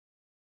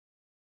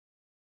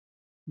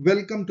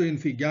Welcome to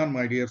infyGyan,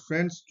 my dear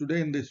friends.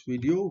 Today in this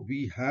video,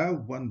 we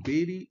have one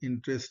very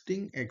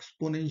interesting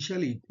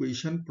exponential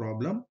equation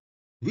problem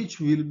which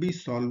we'll be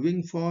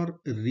solving for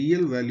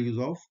real values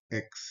of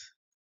x.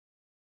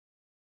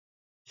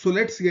 So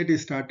let's get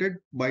started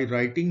by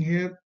writing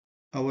here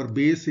our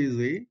base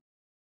is a,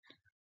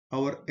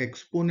 our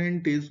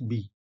exponent is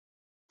b.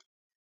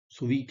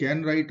 So we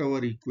can write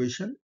our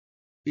equation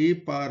a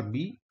power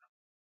b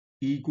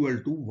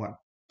equal to 1.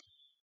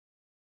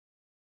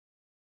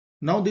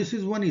 Now this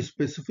is one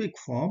specific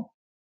form.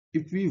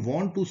 If we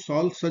want to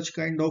solve such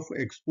kind of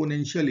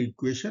exponential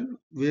equation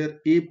where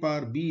a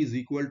power b is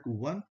equal to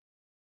 1,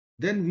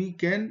 then we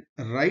can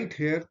write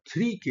here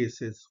three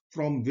cases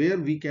from where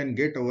we can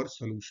get our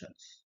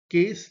solutions.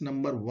 Case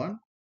number 1,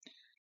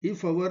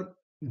 if our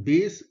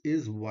base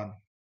is 1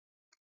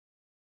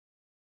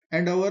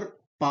 and our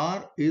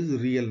power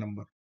is real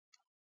number,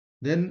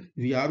 then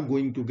we are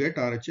going to get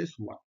RHS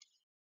 1.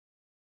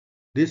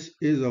 This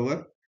is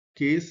our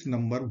case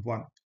number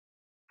 1.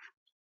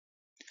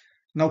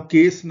 Now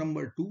case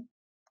number 2,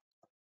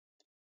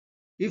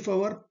 if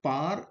our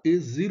power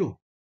is 0,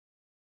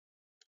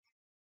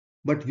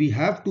 but we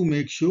have to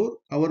make sure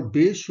our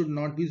base should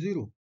not be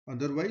 0.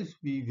 Otherwise,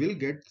 we will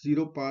get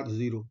 0 power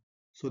 0.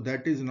 So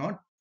that is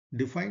not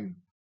defined.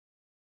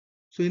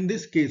 So in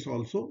this case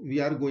also, we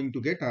are going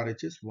to get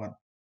RHS 1.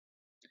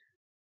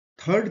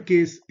 Third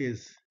case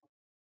is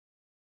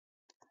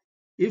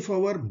if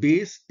our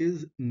base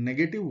is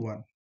negative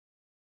 1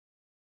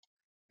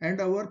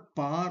 and our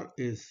power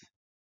is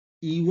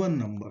even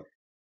number.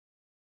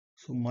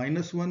 So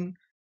minus 1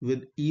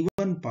 with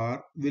even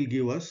power will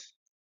give us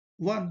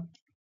 1.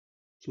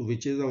 So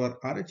which is our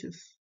RHS.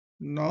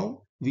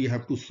 Now we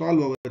have to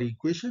solve our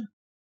equation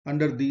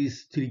under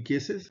these three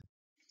cases.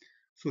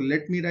 So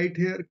let me write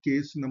here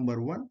case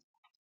number 1.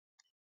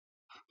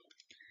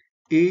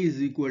 A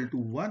is equal to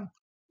 1.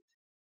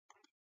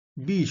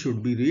 B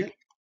should be real.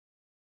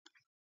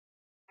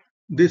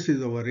 This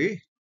is our A.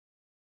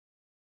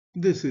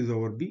 This is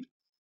our B.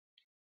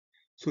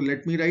 So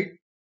let me write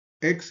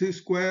x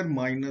square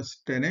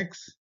minus 10x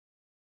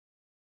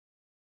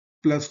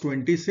plus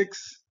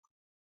 26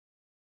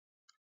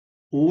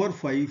 over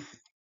 5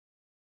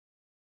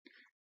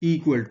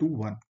 equal to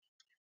 1.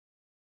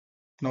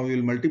 Now we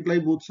will multiply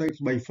both sides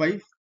by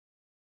 5.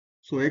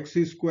 So x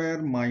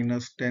square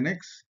minus 10x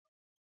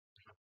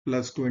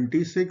plus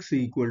 26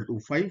 equal to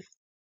 5.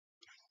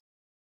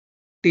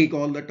 Take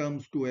all the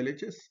terms to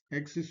LHS.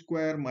 X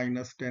square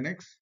minus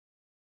 10x.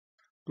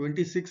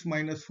 26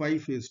 minus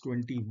 5 is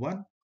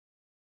 21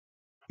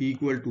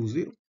 equal to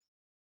 0.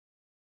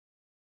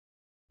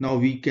 Now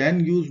we can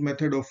use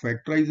method of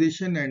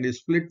factorization and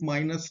split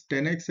minus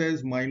 10x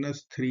as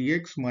minus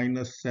 3x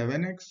minus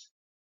 7x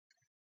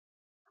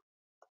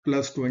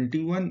plus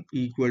 21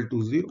 equal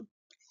to 0.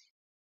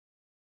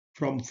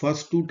 From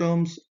first two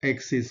terms,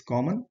 x is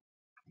common.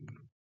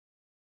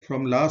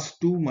 From last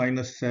two,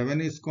 minus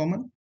 7 is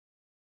common,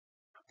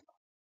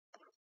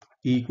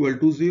 equal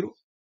to 0.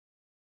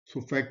 So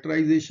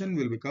factorization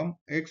will become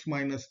x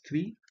minus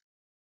 3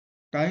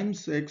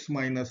 times x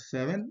minus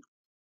 7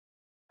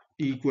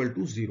 equal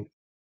to 0.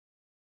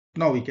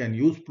 Now we can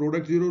use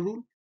product 0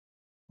 rule.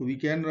 We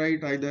can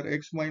write either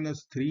x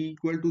minus 3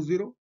 equal to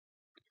 0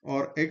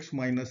 or x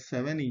minus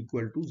 7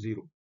 equal to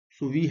 0.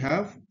 So we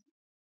have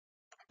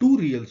two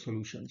real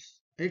solutions,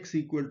 x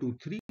equal to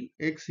 3,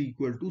 x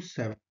equal to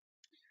 7.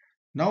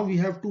 Now we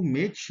have to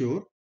make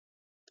sure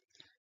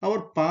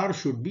our power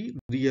should be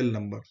real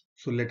number.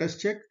 So let us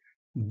check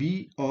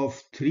b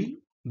of 3,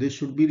 this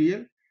should be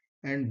real,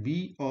 and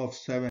b of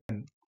 7,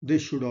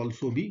 this should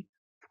also be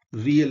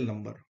real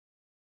number.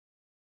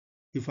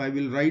 If I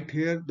will write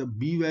here the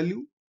b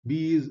value,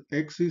 b is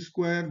x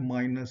square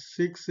minus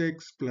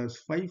 6x plus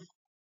 5.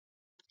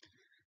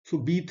 So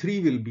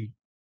b3 will be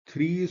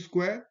 3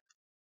 square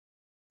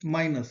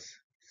minus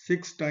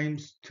 6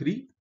 times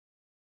 3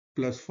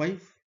 plus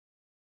 5.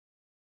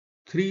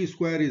 3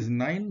 square is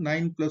 9,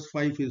 9 plus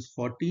 5 is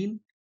 14,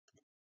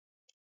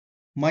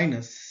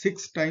 minus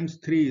 6 times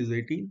 3 is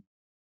 18,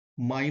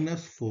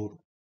 minus 4,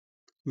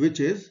 which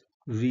is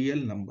real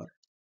number.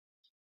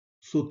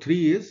 So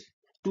 3 is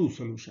true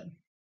solution.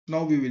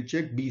 Now we will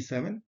check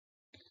B7.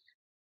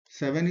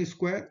 7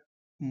 square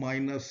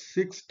minus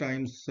 6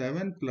 times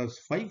 7 plus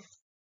 5.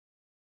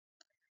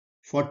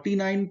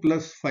 49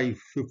 plus 5,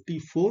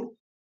 54,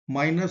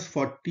 minus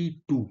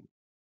 42.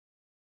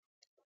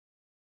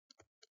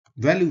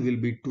 Value will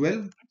be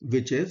 12,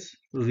 which is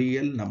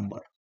real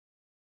number.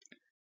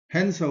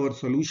 Hence our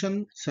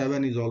solution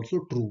 7 is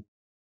also true.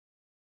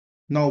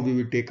 Now we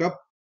will take up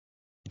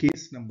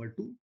case number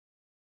 2.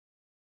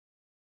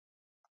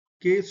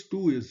 Case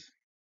 2 is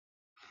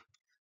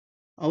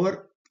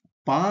our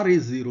power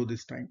is 0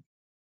 this time.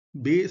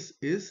 Base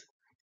is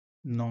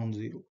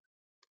non-zero.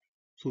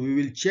 So we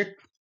will check,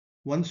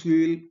 once we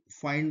will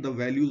find the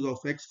values of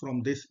x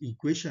from this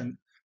equation,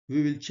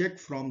 we will check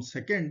from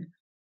second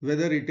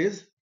whether it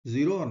is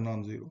 0 or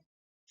non-zero.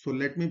 So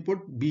let me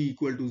put b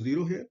equal to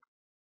 0 here.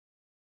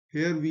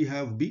 Here we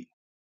have b.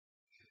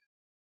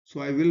 So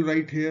I will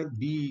write here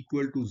b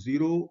equal to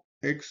 0,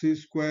 x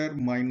square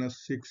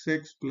minus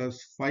 6x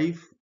plus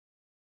 5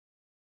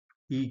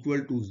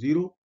 equal to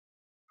 0.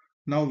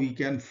 Now we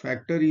can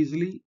factor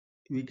easily.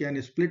 We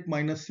can split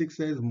minus 6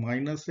 as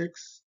minus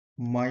x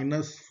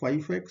minus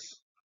 5x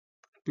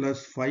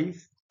plus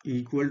 5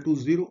 equal to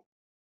 0.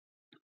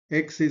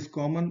 X is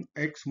common,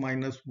 x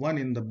minus 1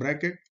 in the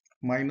bracket,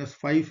 minus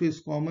 5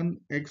 is common,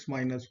 x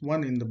minus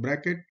 1 in the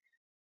bracket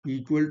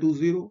equal to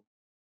 0.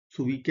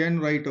 So we can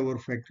write our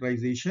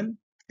factorization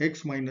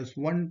x minus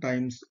 1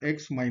 times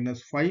x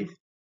minus 5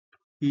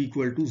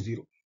 equal to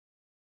 0.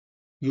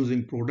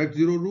 Using product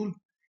 0 rule,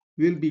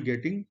 we will be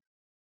getting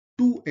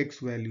two x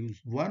values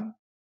 1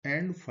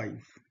 and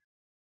 5.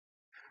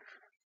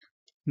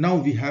 Now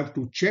we have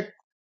to check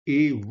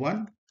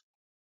a1,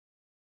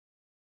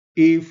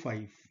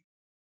 a5.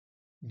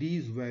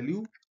 These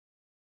values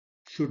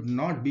should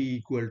not be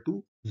equal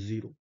to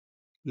 0.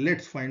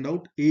 Let's find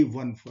out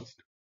a1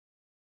 first.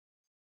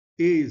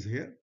 A is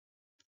here.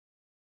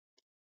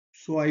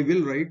 So I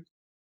will write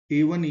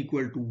a1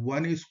 equal to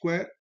 1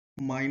 square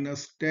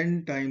minus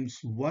 10 times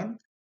 1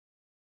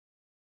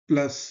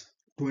 plus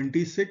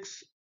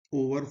 26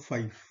 over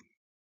 5.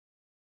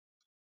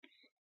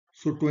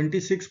 So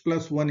 26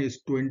 plus 1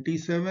 is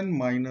 27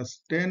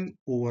 minus 10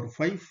 over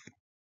 5.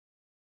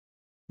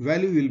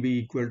 Value will be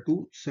equal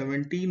to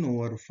 17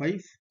 over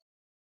 5,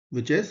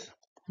 which is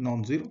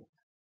non-zero.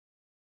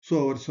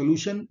 So our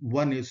solution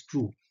 1 is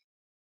true.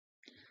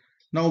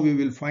 Now we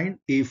will find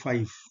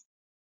a5.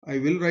 I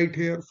will write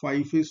here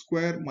 5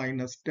 square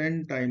minus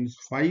 10 times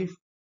 5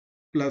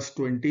 plus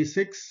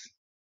 26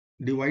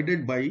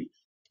 divided by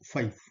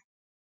 5.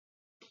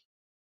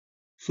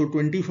 So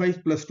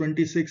 25 plus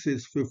 26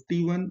 is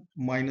 51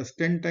 minus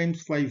 10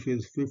 times 5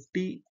 is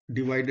 50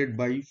 divided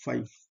by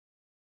 5.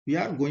 We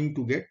are going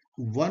to get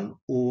 1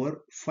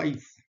 over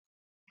 5,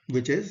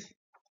 which is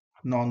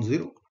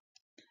non-zero.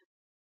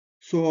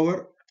 So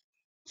our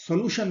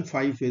solution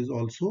 5 is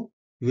also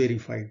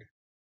verified.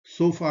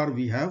 So far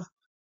we have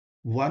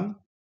 1,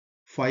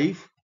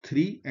 5,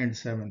 3 and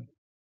 7.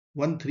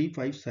 1, 3,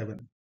 5,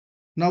 7.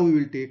 Now we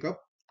will take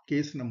up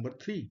case number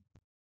 3.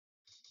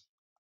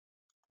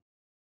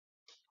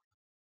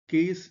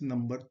 Case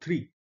number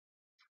 3.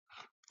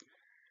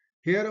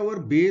 Here our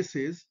base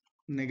is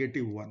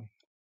negative 1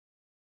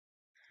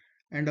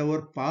 and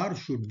our power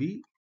should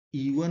be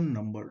even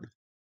numbered.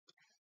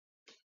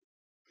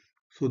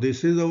 So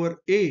this is our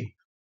A.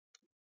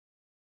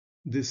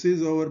 This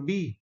is our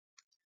B.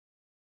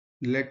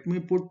 Let me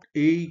put A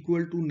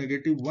equal to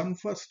negative 1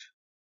 first.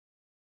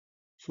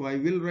 So I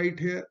will write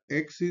here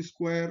x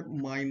square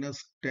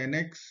minus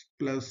 10x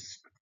plus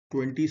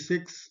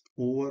 26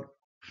 over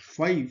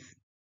 5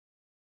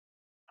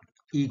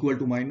 equal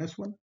to minus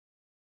 1.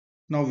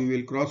 Now we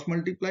will cross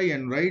multiply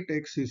and write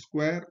x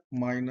square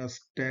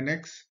minus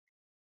 10x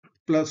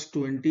plus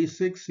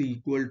 26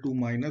 equal to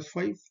minus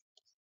 5.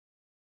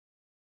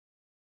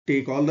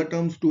 Take all the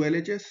terms to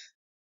LHS.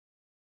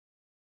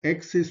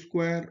 X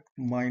square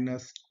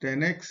minus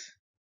 10x,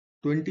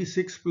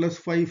 26 plus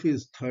 5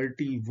 is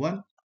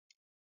 31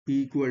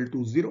 equal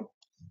to 0.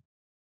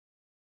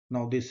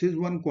 Now this is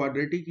one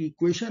quadratic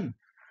equation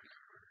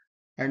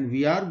and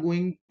we are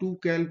going to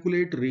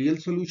calculate real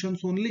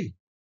solutions only.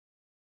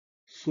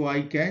 So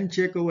I can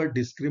check our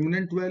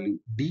discriminant value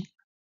D,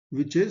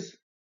 which is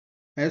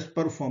as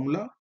per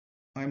formula.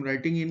 I am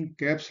writing in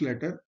caps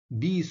letter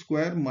b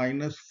square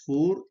minus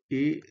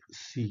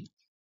 4ac.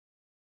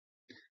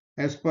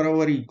 As per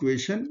our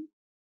equation,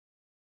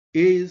 a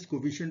is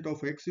coefficient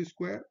of x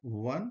square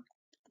 1,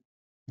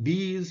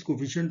 b is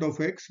coefficient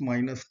of x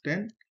minus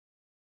 10,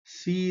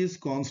 c is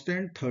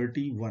constant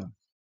 31.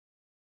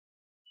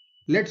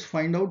 Let's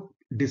find out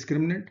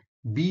discriminant.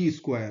 B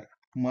square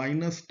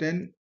minus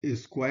 10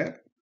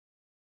 square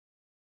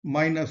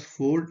minus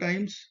 4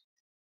 times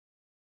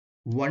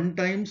 1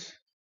 times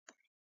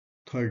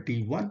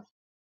 31.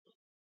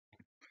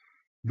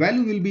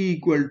 Value will be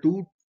equal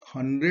to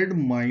 100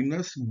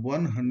 minus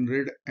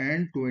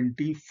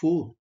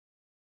 124,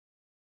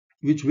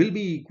 which will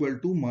be equal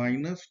to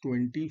minus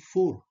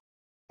 24.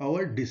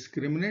 Our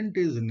discriminant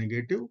is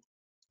negative.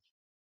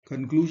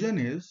 Conclusion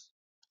is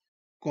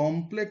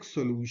complex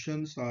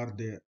solutions are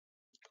there.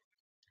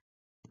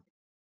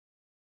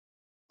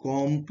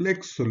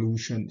 Complex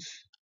solutions.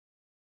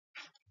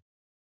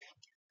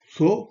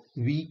 So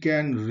we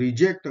can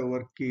reject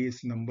our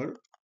case number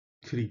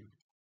 3.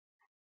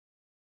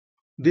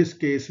 This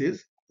case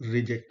is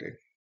rejected.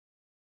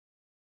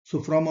 So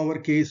from our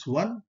case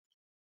 1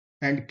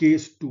 and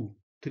case 2,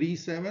 3,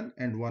 7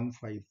 and 1,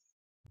 5.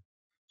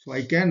 So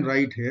I can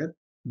write here,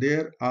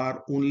 there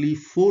are only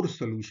 4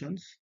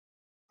 solutions,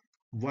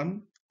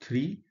 1,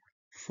 3,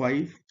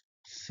 5,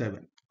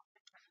 7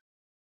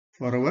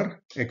 for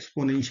our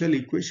exponential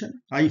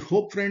equation. I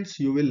hope friends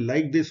you will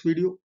like this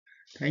video.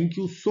 Thank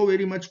you so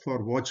very much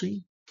for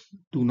watching.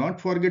 Do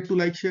not forget to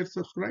like, share,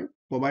 subscribe.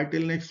 Bye bye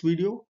till next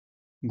video.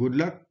 Good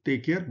luck.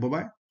 Take care. Bye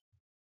bye.